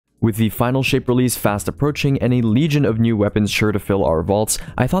With the final shape release fast approaching and a legion of new weapons sure to fill our vaults,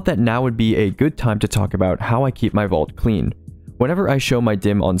 I thought that now would be a good time to talk about how I keep my vault clean. Whenever I show my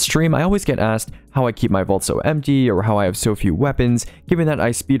dim on stream, I always get asked how I keep my vault so empty or how I have so few weapons, given that I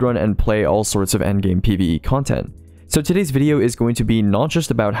speedrun and play all sorts of endgame PvE content. So today's video is going to be not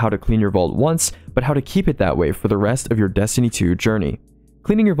just about how to clean your vault once, but how to keep it that way for the rest of your Destiny 2 journey.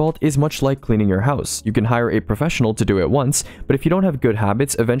 Cleaning your vault is much like cleaning your house. You can hire a professional to do it once, but if you don't have good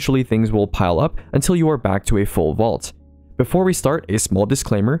habits, eventually things will pile up until you are back to a full vault. Before we start, a small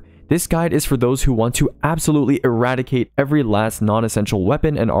disclaimer. This guide is for those who want to absolutely eradicate every last non-essential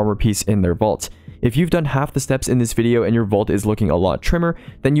weapon and armor piece in their vault. If you've done half the steps in this video and your vault is looking a lot trimmer,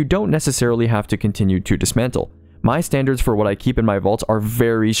 then you don't necessarily have to continue to dismantle. My standards for what I keep in my vault are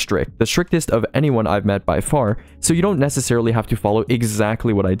very strict, the strictest of anyone I've met by far, so you don't necessarily have to follow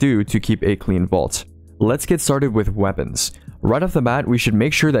exactly what I do to keep a clean vault. Let's get started with weapons. Right off the bat, we should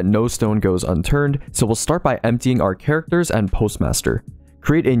make sure that no stone goes unturned, so we'll start by emptying our characters and postmaster.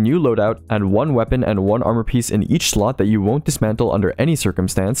 Create a new loadout, add one weapon and one armor piece in each slot that you won't dismantle under any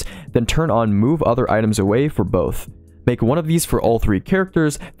circumstance, then turn on move other items away for both. Make one of these for all three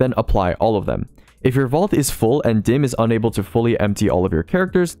characters, then apply all of them. If your vault is full and Dim is unable to fully empty all of your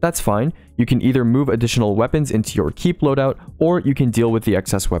characters, that's fine. You can either move additional weapons into your keep loadout, or you can deal with the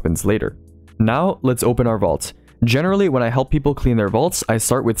excess weapons later. Now, let's open our vault. Generally, when I help people clean their vaults, I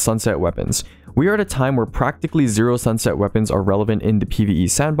start with sunset weapons. We are at a time where practically zero sunset weapons are relevant in the PvE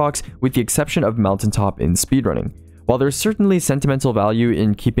sandbox, with the exception of Mountaintop in speedrunning. While there's certainly sentimental value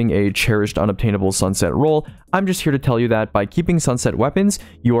in keeping a cherished unobtainable sunset roll, I'm just here to tell you that by keeping sunset weapons,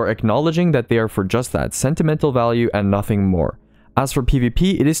 you are acknowledging that they are for just that, sentimental value and nothing more. As for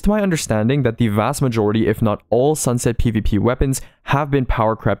PvP, it is to my understanding that the vast majority, if not all, sunset PvP weapons have been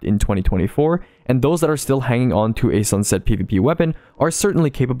power crept in 2024, and those that are still hanging on to a sunset PvP weapon are certainly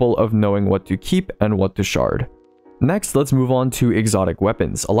capable of knowing what to keep and what to shard. Next, let's move on to exotic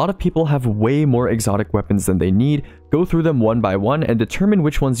weapons. A lot of people have way more exotic weapons than they need. Go through them one by one and determine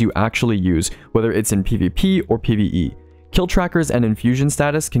which ones you actually use, whether it's in PvP or PvE. Kill trackers and infusion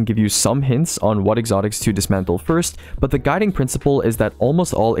status can give you some hints on what exotics to dismantle first, but the guiding principle is that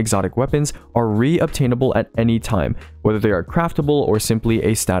almost all exotic weapons are re-obtainable at any time, whether they are craftable or simply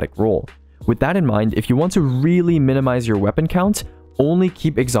a static roll. With that in mind, if you want to really minimize your weapon count, only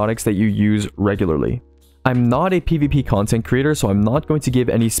keep exotics that you use regularly. I'm not a PvP content creator, so I'm not going to give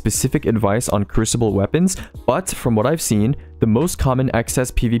any specific advice on Crucible weapons, but from what I've seen, the most common excess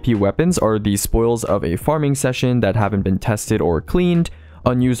PvP weapons are the spoils of a farming session that haven't been tested or cleaned,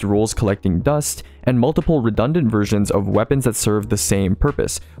 unused rolls collecting dust, and multiple redundant versions of weapons that serve the same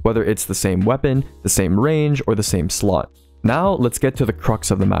purpose, whether it's the same weapon, the same range, or the same slot. Now, let's get to the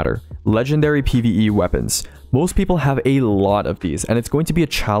crux of the matter. Legendary PvE weapons. Most people have a lot of these, and it's going to be a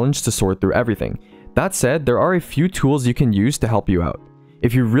challenge to sort through everything. That said, there are a few tools you can use to help you out.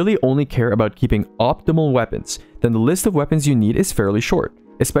 If you really only care about keeping optimal weapons, then the list of weapons you need is fairly short,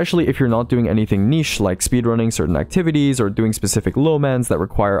 especially if you're not doing anything niche like speedrunning certain activities or doing specific low-mans that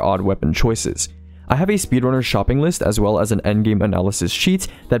require odd weapon choices. I have a speedrunner shopping list as well as an endgame analysis sheet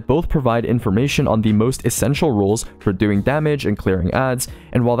that both provide information on the most essential roles for doing damage and clearing ads,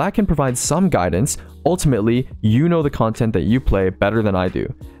 and while that can provide some guidance, ultimately, you know the content that you play better than I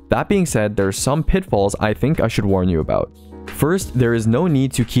do. That being said, there are some pitfalls I think I should warn you about. First, there is no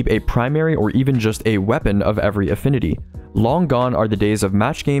need to keep a primary or even just a weapon of every affinity. Long gone are the days of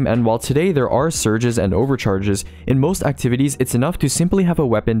match game, and while today there are surges and overcharges, in most activities it's enough to simply have a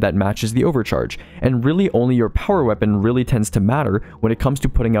weapon that matches the overcharge, and really only your power weapon really tends to matter when it comes to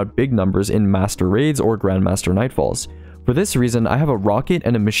putting out big numbers in master raids or grandmaster nightfalls. For this reason, I have a rocket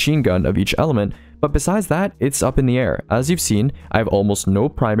and a machine gun of each element, but besides that, it's up in the air. As you've seen, I have almost no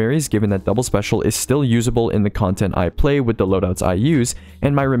primaries given that double special is still usable in the content I play with the loadouts I use,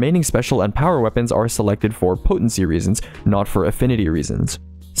 and my remaining special and power weapons are selected for potency reasons, not for affinity reasons.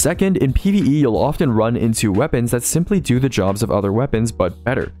 Second, in PvE you'll often run into weapons that simply do the jobs of other weapons, but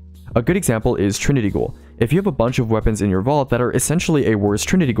better. A good example is Trinity Ghoul. If you have a bunch of weapons in your vault that are essentially a worse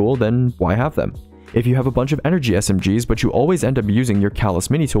Trinity Ghoul, then why have them? If you have a bunch of energy SMGs but you always end up using your Callus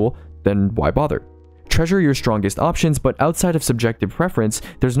mini tool, then why bother? Treasure your strongest options, but outside of subjective preference,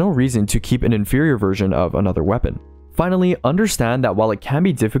 there's no reason to keep an inferior version of another weapon. Finally, understand that while it can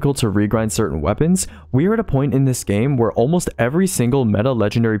be difficult to regrind certain weapons, we are at a point in this game where almost every single meta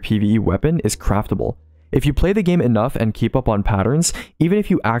legendary PvE weapon is craftable. If you play the game enough and keep up on patterns, even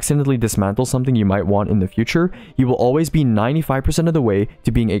if you accidentally dismantle something you might want in the future, you will always be 95% of the way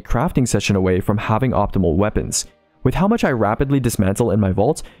to being a crafting session away from having optimal weapons. With how much I rapidly dismantle in my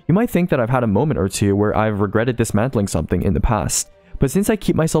vault, you might think that I've had a moment or two where I've regretted dismantling something in the past. But since I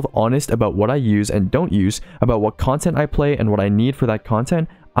keep myself honest about what I use and don't use, about what content I play and what I need for that content,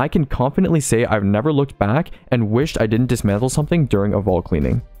 I can confidently say I've never looked back and wished I didn't dismantle something during a vault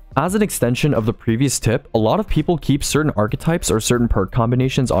cleaning. As an extension of the previous tip, a lot of people keep certain archetypes or certain perk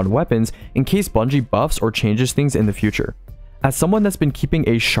combinations on weapons in case Bungie buffs or changes things in the future. As someone that's been keeping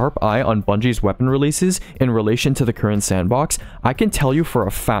a sharp eye on Bungie's weapon releases in relation to the current sandbox, I can tell you for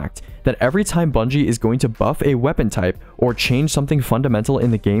a fact that every time Bungie is going to buff a weapon type or change something fundamental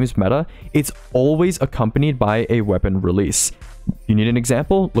in the game's meta, it's always accompanied by a weapon release. You need an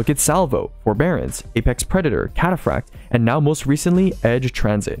example? Look at Salvo, Forbearance, Apex Predator, Cataphract, and now most recently, Edge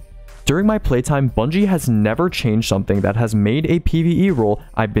Transit. During my playtime, Bungie has never changed something that has made a PvE role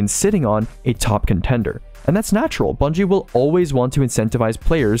I've been sitting on a top contender. And that's natural. Bungie will always want to incentivize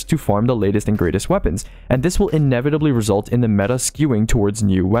players to farm the latest and greatest weapons, and this will inevitably result in the meta skewing towards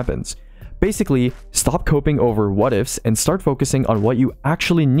new weapons. Basically, stop coping over what ifs and start focusing on what you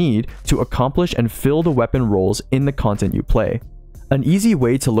actually need to accomplish and fill the weapon roles in the content you play. An easy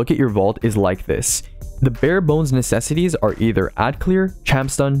way to look at your vault is like this. The bare bones necessities are either ad clear,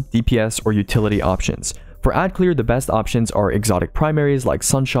 champ stun, DPS, or utility options. For ad clear, the best options are exotic primaries like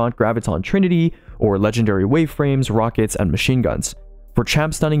Sunshot, Graviton Trinity, or legendary waveframes, rockets, and machine guns. For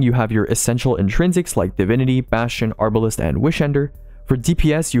champ stunning, you have your essential intrinsics like Divinity, Bastion, Arbalest, and Wishender. For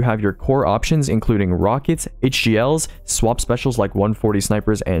DPS, you have your core options including rockets, HGLs, swap specials like 140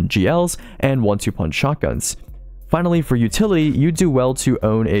 snipers and GLs, and 1-2 punch shotguns. Finally, for utility, you do well to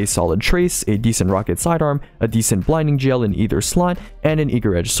own a solid trace, a decent rocket sidearm, a decent blinding GL in either slot, and an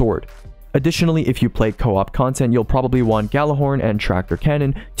eager edge sword. Additionally, if you play co-op content, you'll probably want Gjallarhorn and Tractor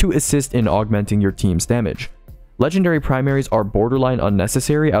Cannon to assist in augmenting your team's damage. Legendary primaries are borderline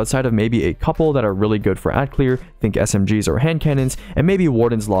unnecessary outside of maybe a couple that are really good for ad clear, think SMGs or hand cannons, and maybe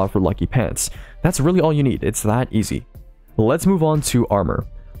Warden's Law for lucky pants. That's really all you need, it's that easy. Let's move on to armor.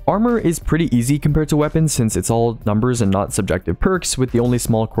 Armor is pretty easy compared to weapons since it's all numbers and not subjective perks, with the only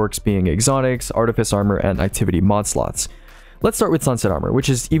small quirks being exotics, artifice armor, and activity mod slots. Let's start with Sunset Armor, which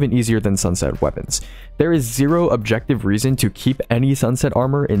is even easier than Sunset weapons. There is zero objective reason to keep any Sunset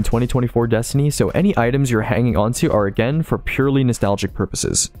Armor in 2024 Destiny, so any items you're hanging onto are again for purely nostalgic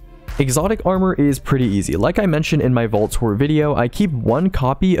purposes. Exotic armor is pretty easy. Like I mentioned in my Vault Tour video, I keep one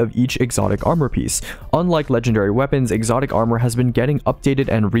copy of each exotic armor piece. Unlike legendary weapons, exotic armor has been getting updated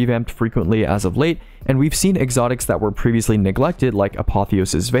and revamped frequently as of late, and we've seen exotics that were previously neglected, like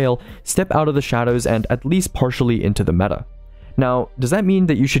Apotheos's Veil, step out of the shadows and at least partially into the meta. Now, does that mean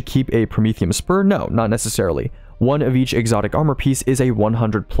that you should keep a Prometheum Spur? No, not necessarily. One of each exotic armor piece is a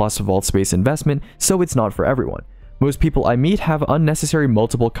 100 plus vault space investment, so it's not for everyone. Most people I meet have unnecessary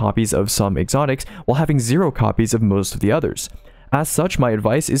multiple copies of some exotics while having 0 copies of most of the others. As such, my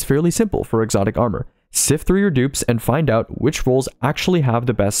advice is fairly simple for exotic armor. Sift through your dupes and find out which roles actually have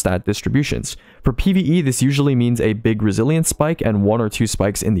the best stat distributions. For PvE, this usually means a big resilience spike and 1 or 2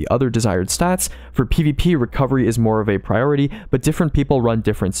 spikes in the other desired stats. For PvP, recovery is more of a priority, but different people run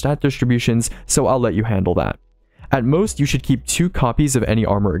different stat distributions, so I'll let you handle that. At most, you should keep 2 copies of any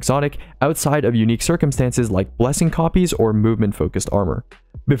armor exotic outside of unique circumstances like blessing copies or movement-focused armor.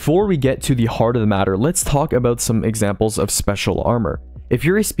 Before we get to the heart of the matter, let's talk about some examples of special armor. If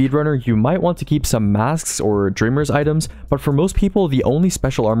you're a speedrunner, you might want to keep some masks or Dreamers items, but for most people, the only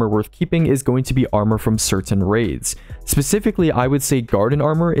special armor worth keeping is going to be armor from certain raids. Specifically, I would say Garden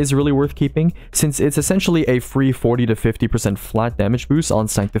Armor is really worth keeping, since it's essentially a free 40 to 50% flat damage boost on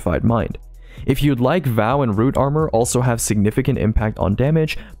Sanctified Mind. If you'd like, Vow and Root Armor also have significant impact on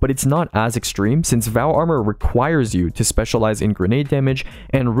damage, but it's not as extreme since Vow Armor requires you to specialize in grenade damage,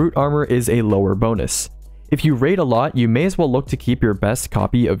 and Root Armor is a lower bonus. If you raid a lot, you may as well look to keep your best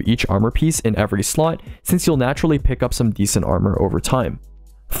copy of each armor piece in every slot, since you'll naturally pick up some decent armor over time.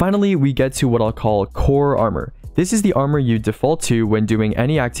 Finally, we get to what I'll call Core Armor. This is the armor you default to when doing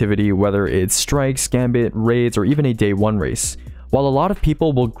any activity, whether it's strikes, gambit, raids, or even a day 1 race. While a lot of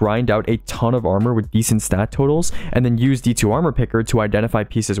people will grind out a ton of armor with decent stat totals and then use D2 Armor Picker to identify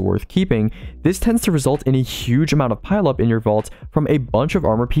pieces worth keeping, this tends to result in a huge amount of pileup in your vault from a bunch of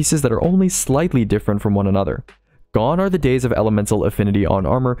armor pieces that are only slightly different from one another. Gone are the days of elemental affinity on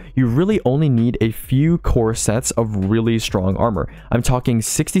armor. You really only need a few core sets of really strong armor. I'm talking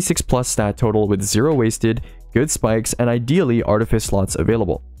 66 plus stat total with 0 wasted, good spikes, and ideally artifice slots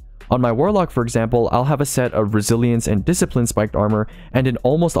available. On my Warlock, for example, I'll have a set of Resilience and Discipline spiked armor, and in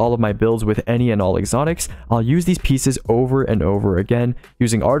almost all of my builds with any and all exotics, I'll use these pieces over and over again,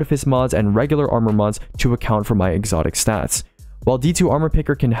 using Artifice mods and regular armor mods to account for my exotic stats. While D2 Armor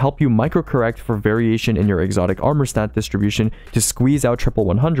Picker can help you microcorrect for variation in your exotic armor stat distribution to squeeze out triple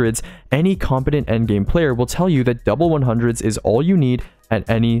 100s, any competent endgame player will tell you that double 100s is all you need at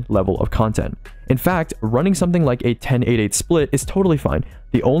any level of content. In fact, running something like a 10-8-8 split is totally fine.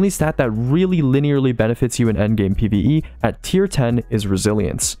 The only stat that really linearly benefits you in endgame PvE at tier 10 is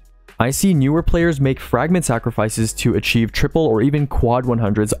resilience. I see newer players make fragment sacrifices to achieve triple or even quad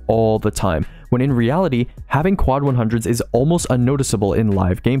 100s all the time, when in reality, having quad 100s is almost unnoticeable in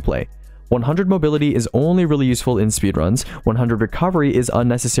live gameplay. 100 mobility is only really useful in speedruns, 100 recovery is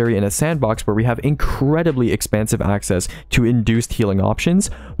unnecessary in a sandbox where we have incredibly expansive access to induced healing options,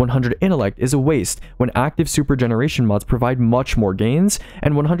 100 intellect is a waste when active super generation mods provide much more gains,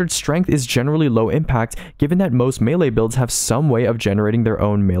 and 100 strength is generally low impact given that most melee builds have some way of generating their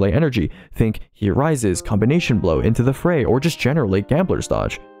own melee energy. Think He Rises, Combination Blow, Into the Fray, or just generally Gambler's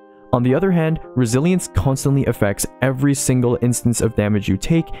Dodge. On the other hand, resilience constantly affects every single instance of damage you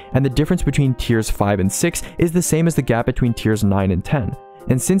take, and the difference between tiers 5 and 6 is the same as the gap between tiers 9 and 10.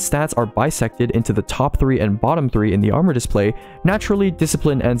 And since stats are bisected into the top 3 and bottom 3 in the armor display, naturally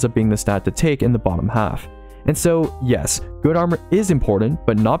discipline ends up being the stat to take in the bottom half. And so, yes, good armor is important,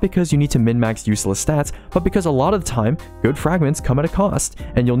 but not because you need to min-max useless stats, but because a lot of the time, good fragments come at a cost,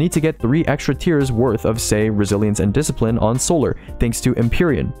 and you'll need to get 3 extra tiers worth of, say, resilience and discipline on Solar, thanks to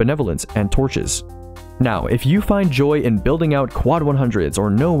Empyrean, Benevolence, and Torches. Now, if you find joy in building out quad 100s or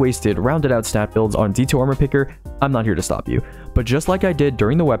no wasted, rounded out stat builds on D2 Armor Picker, I'm not here to stop you. But just like I did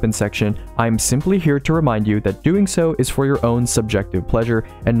during the weapons section, I'm simply here to remind you that doing so is for your own subjective pleasure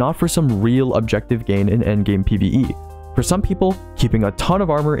and not for some real objective gain in endgame PvE. For some people, keeping a ton of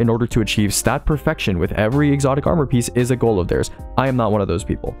armor in order to achieve stat perfection with every exotic armor piece is a goal of theirs. I am not one of those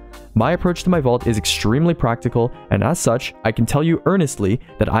people. My approach to my vault is extremely practical, and as such, I can tell you earnestly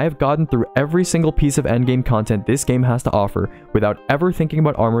that I have gotten through every single piece of endgame content this game has to offer without ever thinking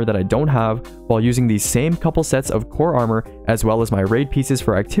about armor that I don't have, while using these same couple sets of core armor as well as my raid pieces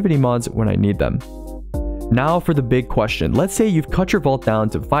for activity mods when I need them. Now for the big question. Let's say you've cut your vault down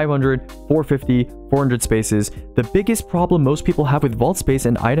to 500, 450, 400 spaces. The biggest problem most people have with vault space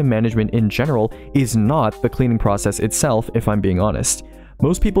and item management in general is not the cleaning process itself, if I'm being honest.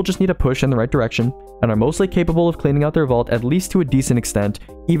 Most people just need a push in the right direction, and are mostly capable of cleaning out their vault at least to a decent extent,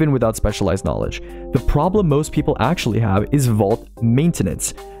 even without specialized knowledge. The problem most people actually have is vault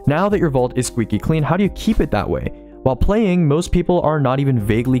maintenance. Now that your vault is squeaky clean, how do you keep it that way? While playing, most people are not even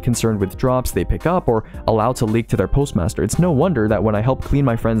vaguely concerned with drops they pick up or allow to leak to their postmaster. It's no wonder that when I help clean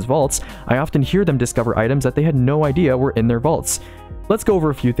my friends' vaults, I often hear them discover items that they had no idea were in their vaults. Let's go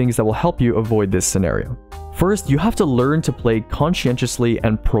over a few things that will help you avoid this scenario. First, you have to learn to play conscientiously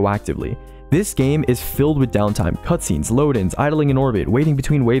and proactively. This game is filled with downtime, cutscenes, load-ins, idling in orbit, waiting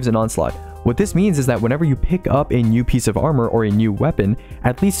between waves and onslaught. What this means is that whenever you pick up a new piece of armor or a new weapon,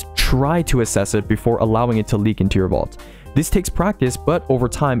 at least try to assess it before allowing it to leak into your vault. This takes practice, but over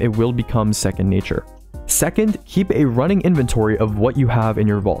time it will become second nature. Second, keep a running inventory of what you have in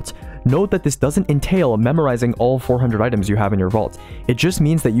your vault. Note that this doesn't entail memorizing all 400 items you have in your vault. It just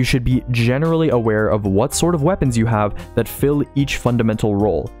means that you should be generally aware of what sort of weapons you have that fill each fundamental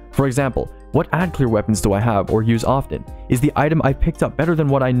role. For example, what ad clear weapons do I have or use often? Is the item I picked up better than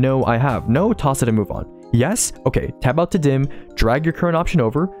what I know I have? No? Toss it and move on. Yes? Okay, tab out to dim, drag your current option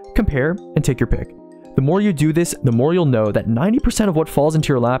over, compare, and take your pick. The more you do this, the more you'll know that 90% of what falls into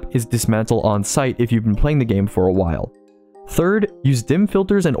your lap is dismantle on site if you've been playing the game for a while. Third, use dim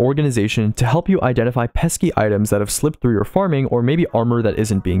filters and organization to help you identify pesky items that have slipped through your farming or maybe armor that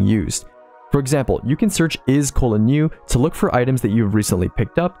isn't being used. For example, you can search is:new to look for items that you've recently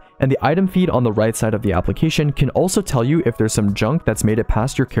picked up, and the item feed on the right side of the application can also tell you if there's some junk that's made it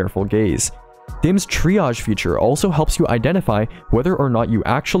past your careful gaze. Dim's triage feature also helps you identify whether or not you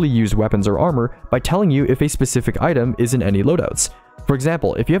actually use weapons or armor by telling you if a specific item is in any loadouts. For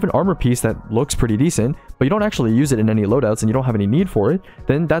example, if you have an armor piece that looks pretty decent, but you don't actually use it in any loadouts and you don't have any need for it,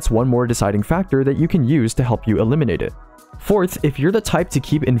 then that's one more deciding factor that you can use to help you eliminate it. Fourth, if you're the type to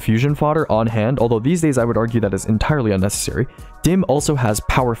keep infusion fodder on hand, although these days I would argue that is entirely unnecessary, Dim also has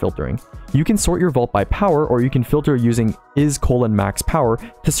power filtering. You can sort your vault by power, or you can filter using is:max power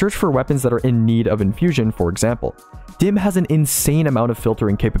to search for weapons that are in need of infusion, for example. Dim has an insane amount of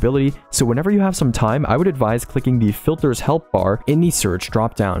filtering capability, so whenever you have some time, I would advise clicking the filters help bar in the search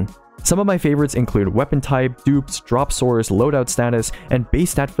dropdown. Some of my favorites include weapon type, dupes, drop source, loadout status, and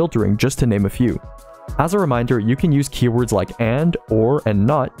base stat filtering, just to name a few. As a reminder, you can use keywords like and, or, and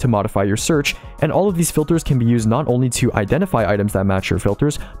not to modify your search, and all of these filters can be used not only to identify items that match your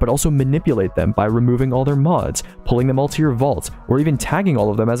filters, but also manipulate them by removing all their mods, pulling them all to your vault, or even tagging all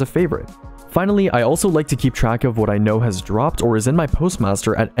of them as a favorite. Finally, I also like to keep track of what I know has dropped or is in my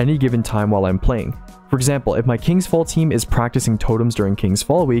postmaster at any given time while I'm playing. For example, if my King's Fall team is practicing totems during King's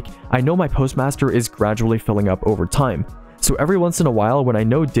Fall week, I know my postmaster is gradually filling up over time. So every once in a while, when I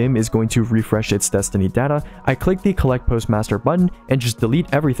know Dim is going to refresh its Destiny data, I click the Collect Postmaster button and just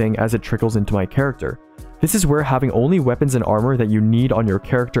delete everything as it trickles into my character. This is where having only weapons and armor that you need on your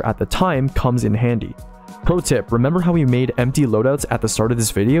character at the time comes in handy. Pro tip, remember how we made empty loadouts at the start of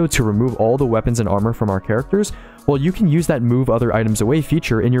this video to remove all the weapons and armor from our characters? Well, you can use that move other items away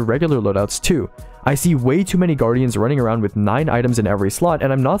feature in your regular loadouts too. I see way too many Guardians running around with 9 items in every slot,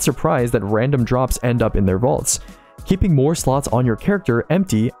 and I'm not surprised that random drops end up in their vaults. Keeping more slots on your character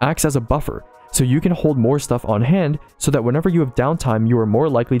empty acts as a buffer, so you can hold more stuff on hand so that whenever you have downtime, you are more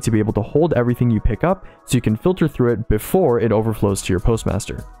likely to be able to hold everything you pick up so you can filter through it before it overflows to your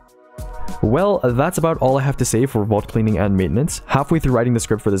postmaster. Well, that's about all I have to say for vault cleaning and maintenance. Halfway through writing the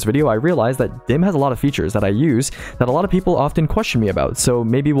script for this video, I realized that Dim has a lot of features that I use that a lot of people often question me about, so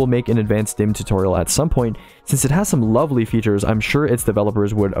maybe we'll make an advanced Dim tutorial at some point. Since it has some lovely features, I'm sure its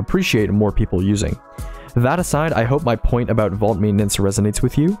developers would appreciate more people using. That aside, I hope my point about vault maintenance resonates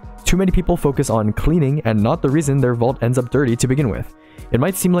with you. Too many people focus on cleaning and not the reason their vault ends up dirty to begin with. It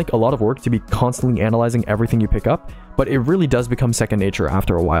might seem like a lot of work to be constantly analyzing everything you pick up, but it really does become second nature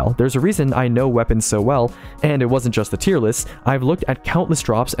after a while. There's a reason I know weapons so well, and it wasn't just the tier list. I've looked at countless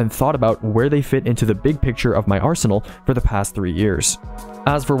drops and thought about where they fit into the big picture of my arsenal for the past 3 years.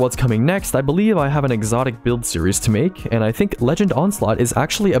 As for what's coming next, I believe I have an exotic build series to make, and I think Legend Onslaught is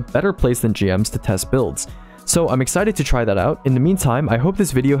actually a better place than GMs to test builds. So I'm excited to try that out. In the meantime, I hope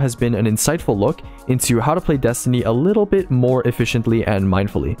this video has been an insightful look into how to play Destiny a little bit more efficiently and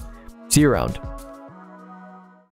mindfully. See you around.